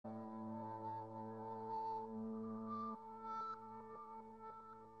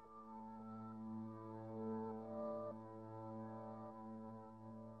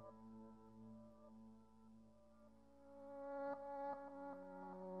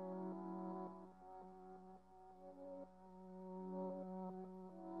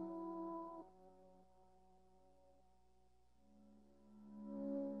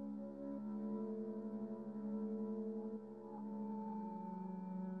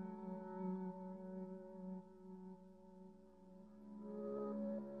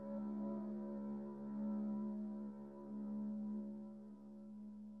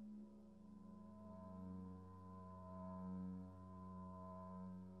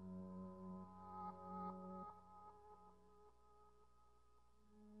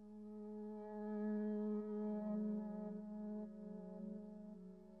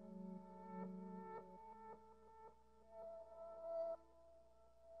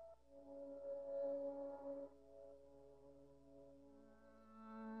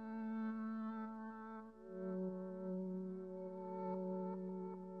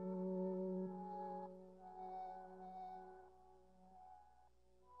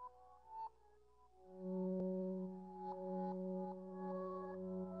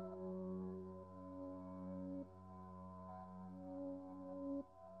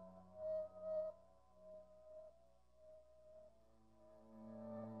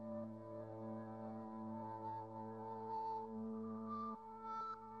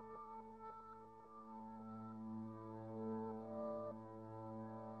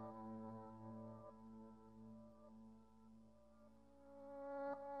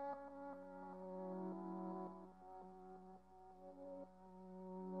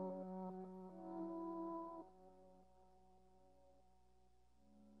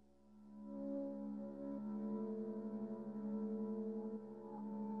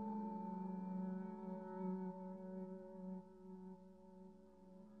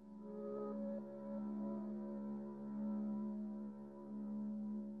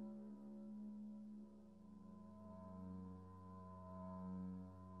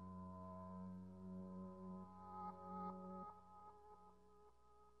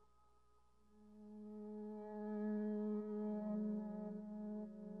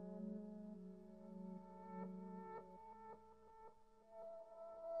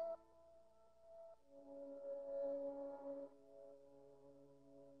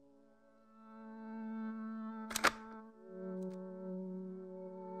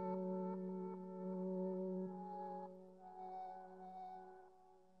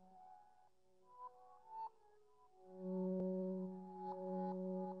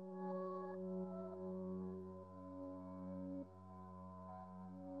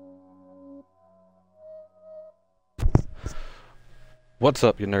What's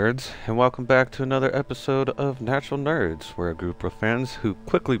up, you nerds, and welcome back to another episode of Natural Nerds, where a group of friends who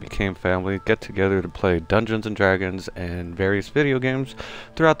quickly became family get together to play Dungeons and Dragons and various video games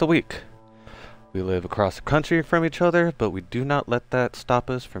throughout the week. We live across the country from each other, but we do not let that stop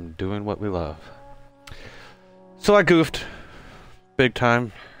us from doing what we love. So I goofed, big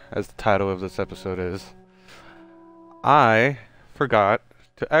time, as the title of this episode is. I forgot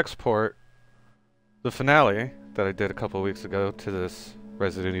to export the finale that I did a couple weeks ago to this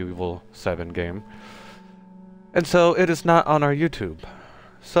Resident Evil 7 game. And so it is not on our YouTube.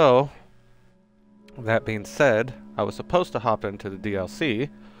 So, that being said, I was supposed to hop into the DLC,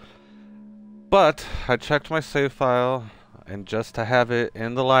 but I checked my save file, and just to have it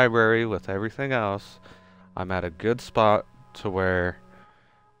in the library with everything else, I'm at a good spot to where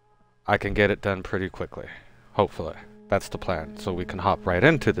I can get it done pretty quickly. Hopefully. That's the plan, so we can hop right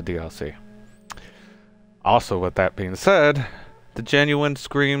into the DLC. Also, with that being said, the genuine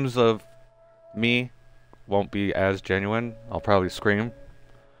screams of me won't be as genuine. I'll probably scream,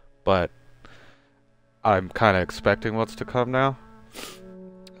 but I'm kind of expecting what's to come now.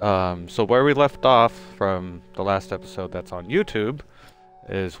 So where we left off from the last episode that's on YouTube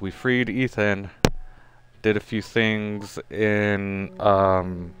is we freed Ethan, did a few things in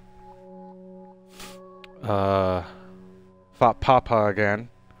fought Papa again.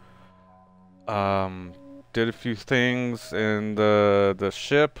 Did a few things in the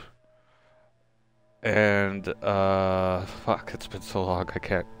ship, and fuck, it's been so long I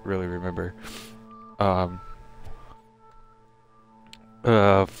can't really remember. Found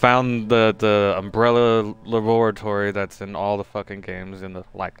the umbrella laboratory that's in all the fucking games in the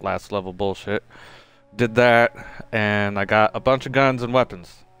like last level bullshit. Did that, and I got a bunch of guns and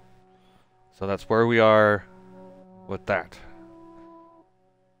weapons. So that's where we are with that.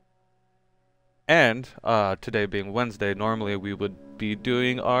 And today being Wednesday, normally we would be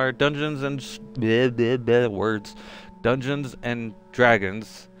doing our Dungeons and Dungeons and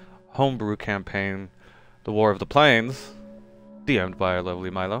Dragons homebrew campaign, The War of the Plains, DM'd by our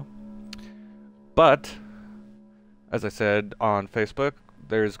lovely Milo. But as I said on Facebook,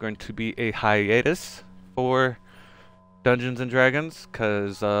 there's going to be a hiatus for Dungeons and Dragons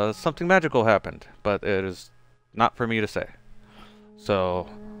because something magical happened, but it is not for me to say. So,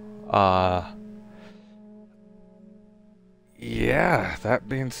 yeah, that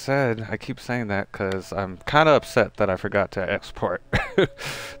being said, I keep saying that because I'm kind of upset that I forgot to export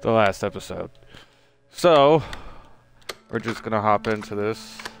the last episode. So, we're just going to hop into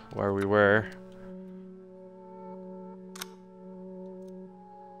this where we were.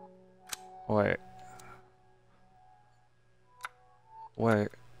 Wait.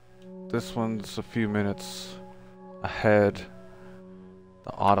 This one's a few minutes ahead.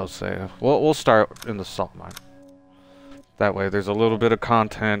 The autosave. We'll start in the salt mine. That way there's a little bit of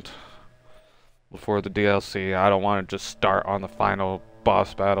content before the DLC. I don't want to just start on the final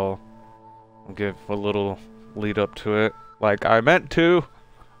boss battle and give a little lead up to it like I meant to.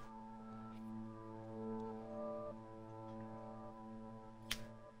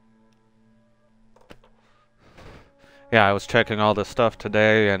 Yeah, I was checking all this stuff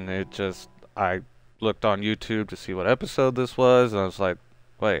today and I looked on YouTube to see what episode this was, and I was like,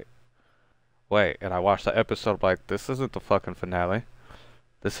 wait, and I watched the episode like, this isn't the fucking finale.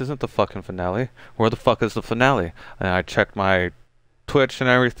 This isn't the fucking finale. Where the fuck is the finale? And I checked my Twitch and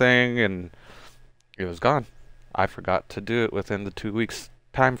everything, and it was gone. I forgot to do it within the 2 weeks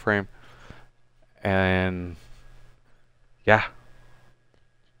time frame. And yeah,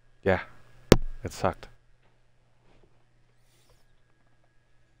 it sucked.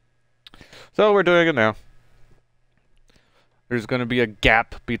 So we're doing it now. There's going to be a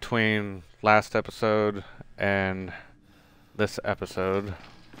gap between last episode and this episode,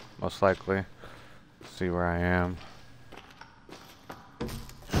 most likely. Let's see where I am.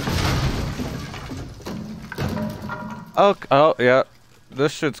 Oh, yeah.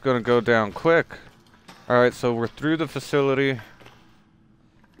 This shit's going to go down quick. Alright, so we're through the facility.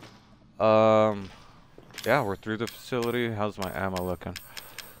 Yeah, we're through the facility. How's my ammo looking?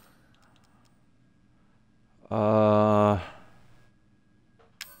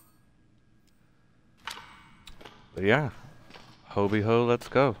 But yeah, hobie ho, let's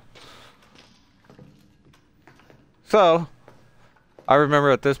go. So, I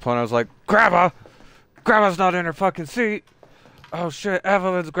remember at this point I was like, Grandma's not in her fucking seat! Oh shit,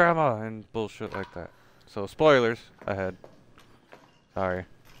 Evelyn's grandma! And bullshit like that. So, spoilers ahead. Sorry.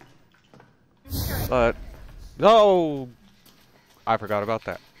 But, no! I forgot about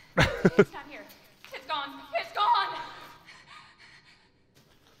that. It's not here. It's gone. It's gone!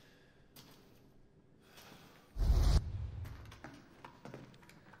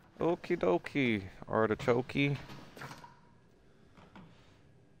 Okie dokie. Artichoke.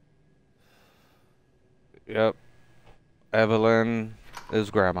 Yep. Evelyn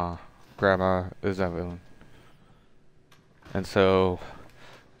is grandma. Grandma is Evelyn. And so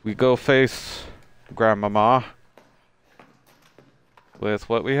we go face grandmama with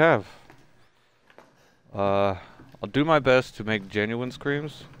what we have. I'll do my best to make genuine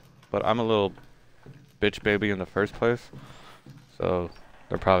screams, but I'm a little bitch baby in the first place, so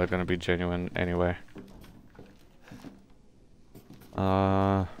they're probably gonna be genuine anyway.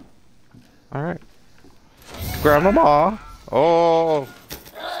 Alright. Grandmama! Oh!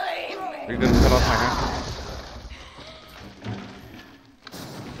 Are you gonna cut off my hand?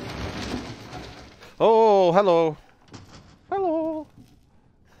 Oh, hello! Hello!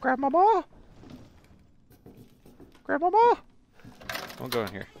 Grandmama! Grandmama! Don't go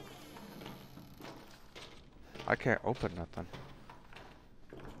in here. I can't open nothing.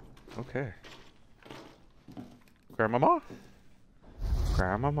 Okay. Grandmama?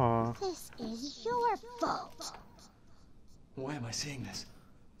 Grandmama. This is your fault. Why am I seeing this?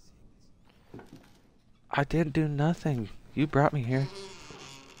 I didn't do nothing. You brought me here.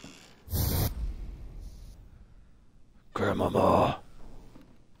 Grandmama.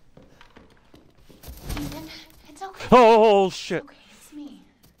 Ethan, it's okay. Oh shit! Okay, it's me.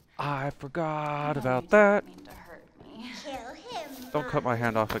 I forgot I about didn't that. mean to hurt me. Kill him. Don't cut my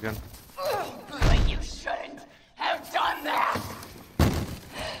hand off again. But you shouldn't have done that.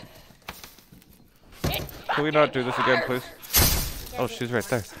 Can we not do this again, please? Oh, she's right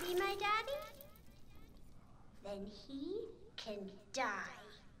there. To be my daddy? Then he can die.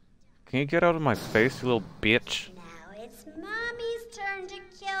 Can you get out of my face, you little bitch? Now it's Mommy's turn to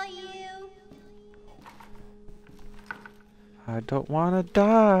kill you. I don't want to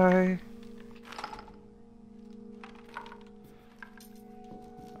die.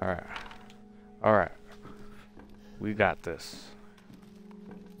 Alright. Alright. We got this.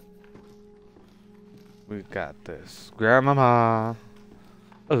 We got this. Grandmama.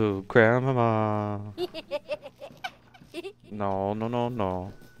 Oh, grandmama. No, no, no,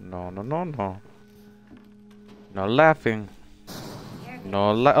 no. No, no, no, no. No laughing.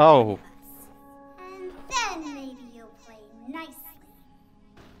 No oh. And then maybe you'll play nicely.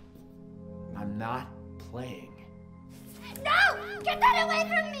 I'm not playing. No! Get that away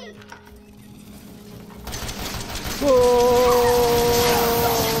from me!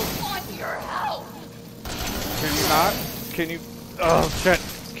 Want your help. Can you not? Can you? Oh shit!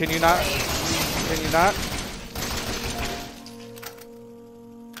 Can you not? Can you not?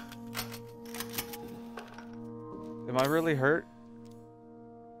 Am I really hurt?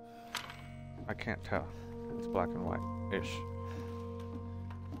 I can't tell. It's black and white-ish.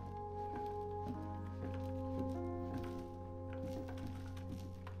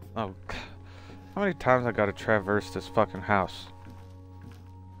 Oh, how many times I gotta traverse this fucking house?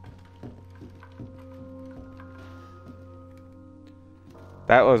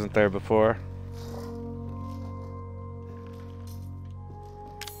 That wasn't there before.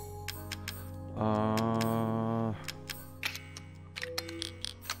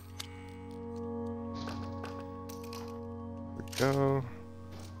 Here we go.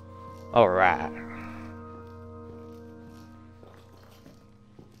 All right.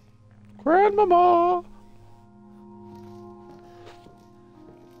 Grandmama.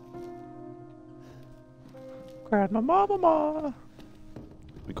 Grandmama, mama.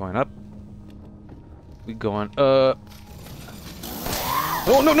 We going up? We going up?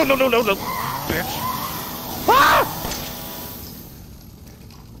 Oh no no no no no no! Bitch! Ah!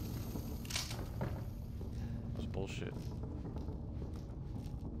 That's bullshit.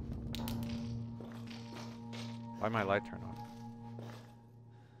 Why'd my light turn on?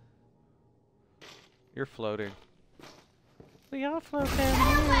 You're floating. We all float down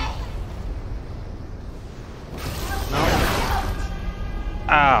here. No.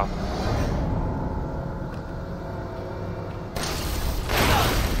 Ow.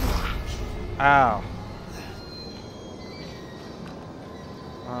 Ow.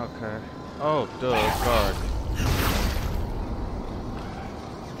 Okay. Oh, duh, guard.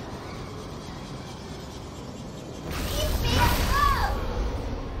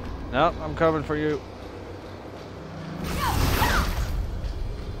 Nope, I'm coming for you.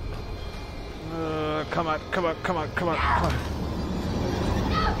 Come on, come on, come on, come on, come on.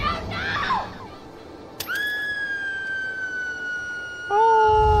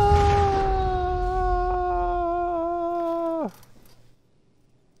 Oh!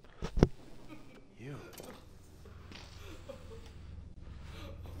 You.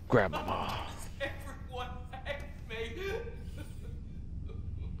 Grandmama. Everyone hates me.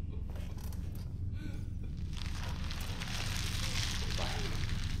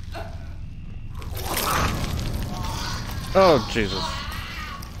 Oh, Jesus.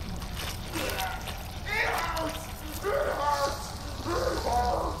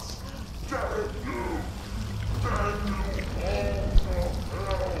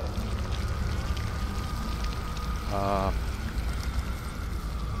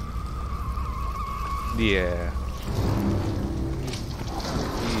 Yeah.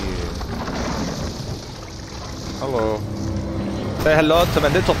 Hello. Say hello to my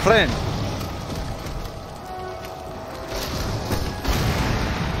little friend.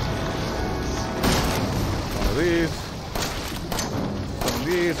 Some of these. Some of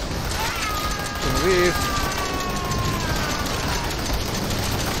these. Some of these.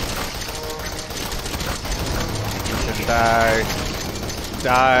 You can die.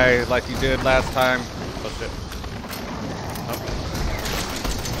 Die like you did last time. Oh shit. Oh.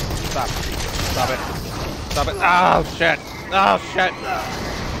 Stop. Stop it. Stop it. Oh shit. Oh shit.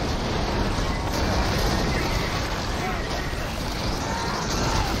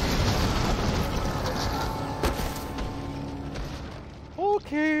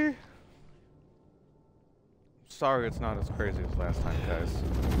 Okay. Sorry it's not as crazy as last time, guys.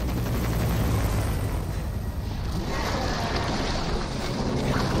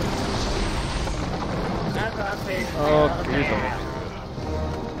 Oh, Jesus.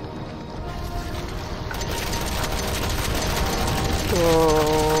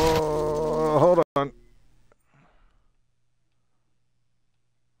 Oh, hold on.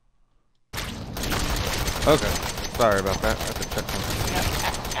 Okay, sorry about that. I have to check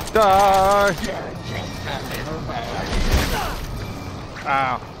something. Die!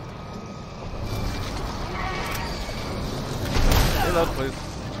 Ow. Reload, please.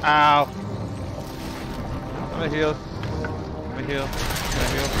 Ow. I'm gonna heal. I'm gonna heal. I'm gonna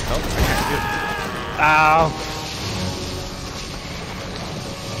heal. Nope, I can't heal. Ow.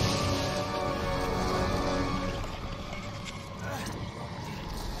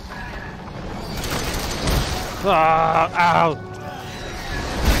 Ow!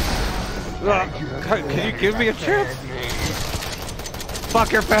 Can you give me a chance?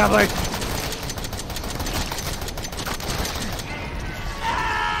 Fuck your family!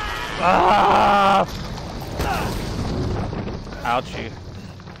 Ah! Ouchie.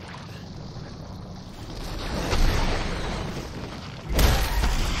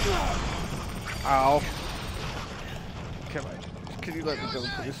 Ow. Can you let me go,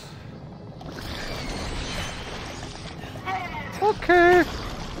 please? Okay.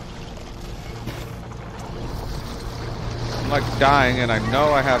 I'm like dying and I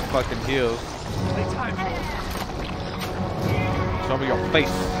know I have fucking heals. Show me your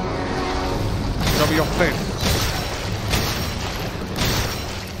face. Show me your face.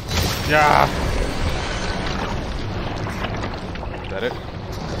 Yeah. Is that it?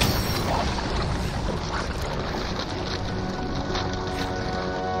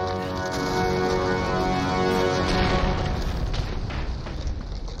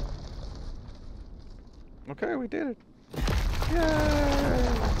 Okay, we did it. Yay!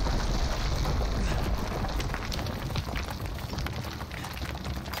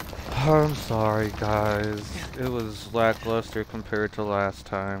 I'm sorry, guys. It was lackluster compared to last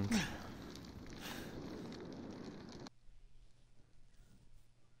time.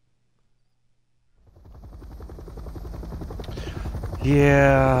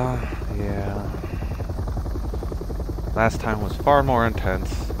 Yeah. Last time was far more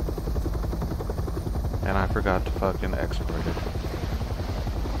intense. And I forgot to fucking export it.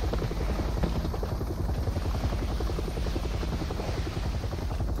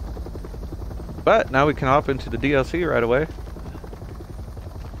 But now we can hop into the DLC right away.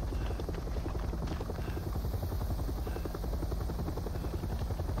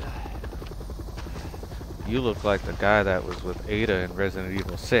 You look like the guy that was with Ada in Resident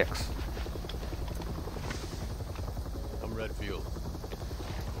Evil 6. I'm Redfield.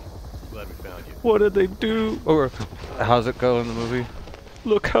 Glad we found you. What did they do? Or how's it go in the movie?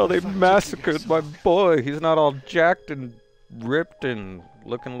 Look how they massacred my boy. He's not all jacked and ripped and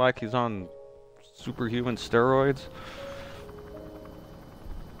looking like he's on superhuman steroids.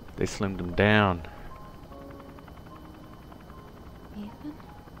 They slimmed him down. Ethan?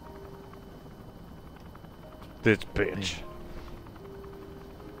 This bitch.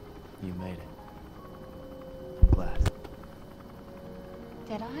 You made it. I'm glad.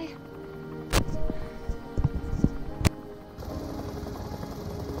 Did I?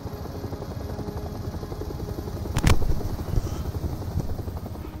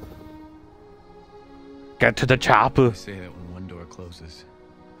 Get to the chopper. They say that when one door closes,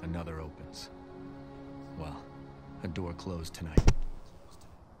 another opens. Well, a door closed tonight.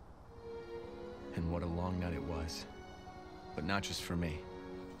 And what a long night it was. But not just for me.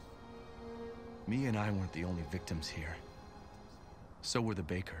 Mia and I weren't the only victims here. So were the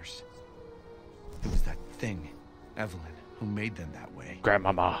Bakers. It was that thing, Evelyn, who made them that way.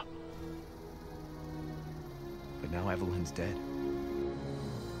 Grandmama. But now Evelyn's dead.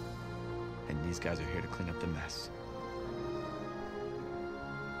 And these guys are here to clean up the mess.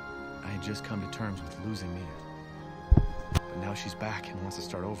 I had just come to terms with losing Mia. But now she's back and wants to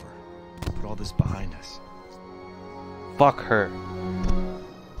start over. Put all this behind us. Fuck her.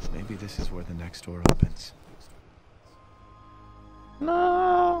 Maybe this is where the next door opens.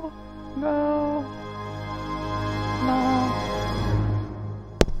 No. No. No.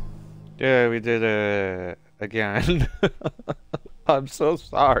 Yeah, we did it again. I'm so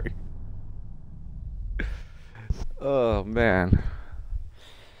sorry. Oh man.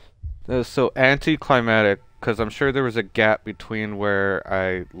 That was so anticlimactic because I'm sure there was a gap between where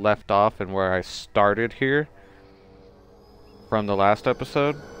I left off and where I started here from the last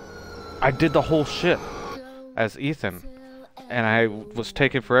episode. I did the whole shit as Ethan, and I was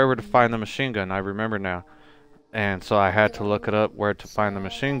taking forever to find the machine gun. I remember now. And so I had to look it up where to find the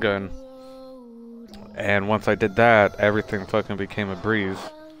machine gun. And once I did that, everything fucking became a breeze.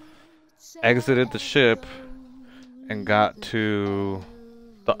 Exited the ship and got to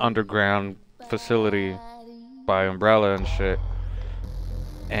the underground facility by Umbrella and shit.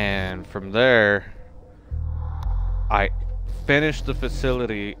 And from there, I finished the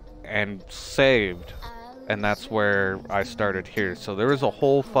facility and saved. And that's where I started here. So there was a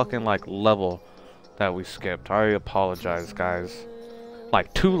whole fucking like level that we skipped. I apologize, guys.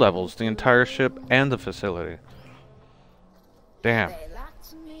 Like 2 levels, the entire ship and the facility. Damn.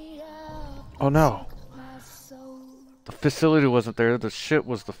 Oh no. The facility wasn't there, the ship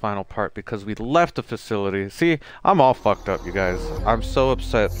was the final part because we left the facility. See, I'm all fucked up, you guys. I'm so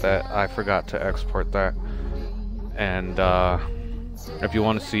upset that I forgot to export that. And if you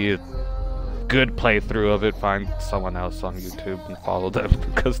want to see a good playthrough of it, find someone else on YouTube and follow them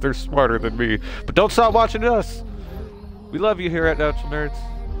because they're smarter than me. But don't stop watching us! We love you here at Natural Nerds.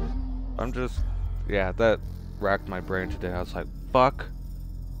 I'm just... yeah, that racked my brain today. I was like, fuck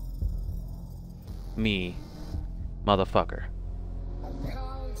me, motherfucker.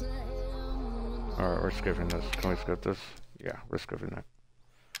 Alright, we're skipping this. Can we skip this? Yeah, we're skipping that.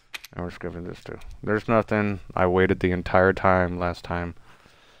 And we're skipping this too. There's nothing. I waited the entire time last time.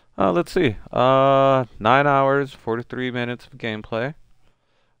 Let's see. 9 hours, 43 minutes of gameplay.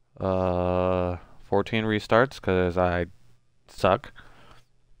 14 restarts because I suck.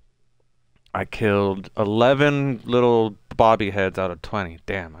 I killed 11 little bobby heads out of 20.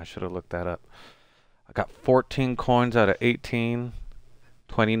 Damn, I should have looked that up. I got 14 coins out of 18.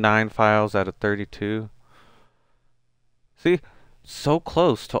 29 files out of 32. See? So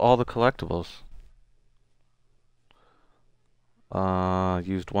close to all the collectibles.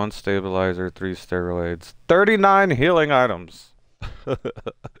 Used 1 stabilizer, 3 steroids, 39 healing items. And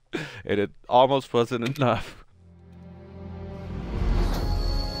it almost wasn't enough.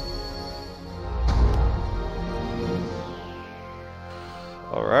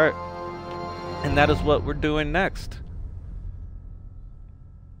 Alright. And that is what we're doing next.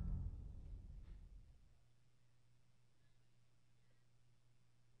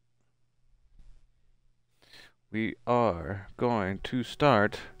 We are going to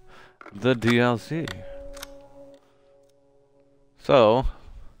start the DLC. So,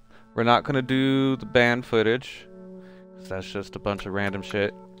 we're not going to do the band footage, 'cause that's just a bunch of random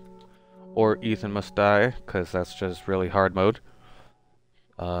shit. Or Ethan Must Die, because that's just really hard mode.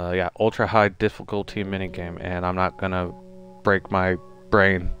 Yeah, ultra high difficulty minigame, and I'm not going to break my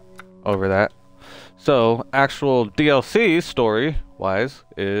brain over that. So, actual DLC story-wise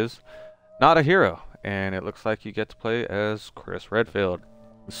is Not a Hero. And it looks like you get to play as Chris Redfield.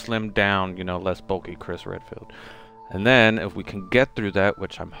 Slimmed down, you know, less bulky Chris Redfield. And then, if we can get through that,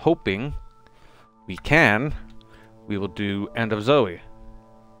 which I'm hoping we can, we will do End of Zoe.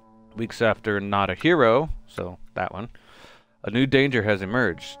 Weeks after Not a Hero, so that one, a new danger has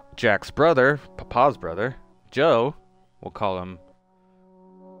emerged. Jack's brother, Papa's brother, Joe, we'll call him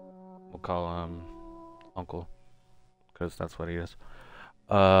Uncle, because that's what he is,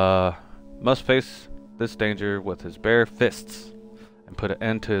 must face this danger with his bare fists and put an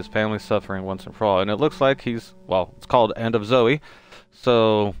end to his family's suffering once and for all. And it looks like he's, well, it's called End of Zoe.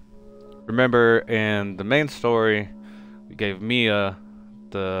 So remember in the main story, we gave Mia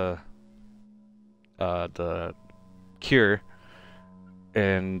the cure,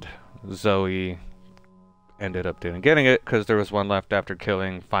 and Zoe ended up didn't getting it because there was one left after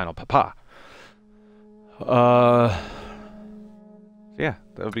killing Final Papa. Yeah,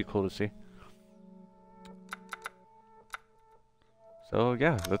 that would be cool to see. So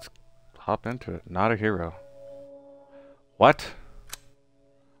yeah, let's hop into it. Not a hero. What?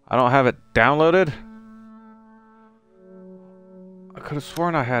 I don't have it downloaded? I could have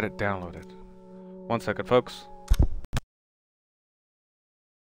sworn I had it downloaded. 1 second, folks.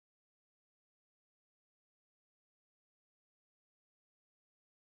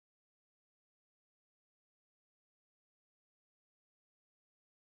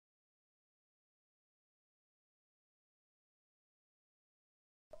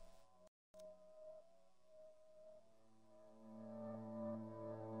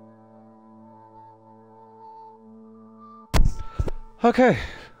 Okay,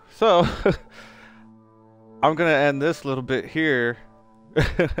 so I'm gonna end this little bit here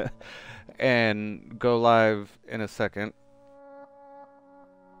and go live in a second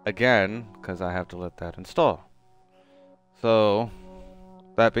again because I have to let that install. So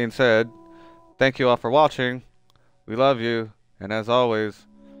that being said, thank you all for watching. We love you, and as always,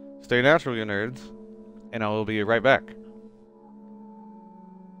 stay natural, you nerds, and I will be right back.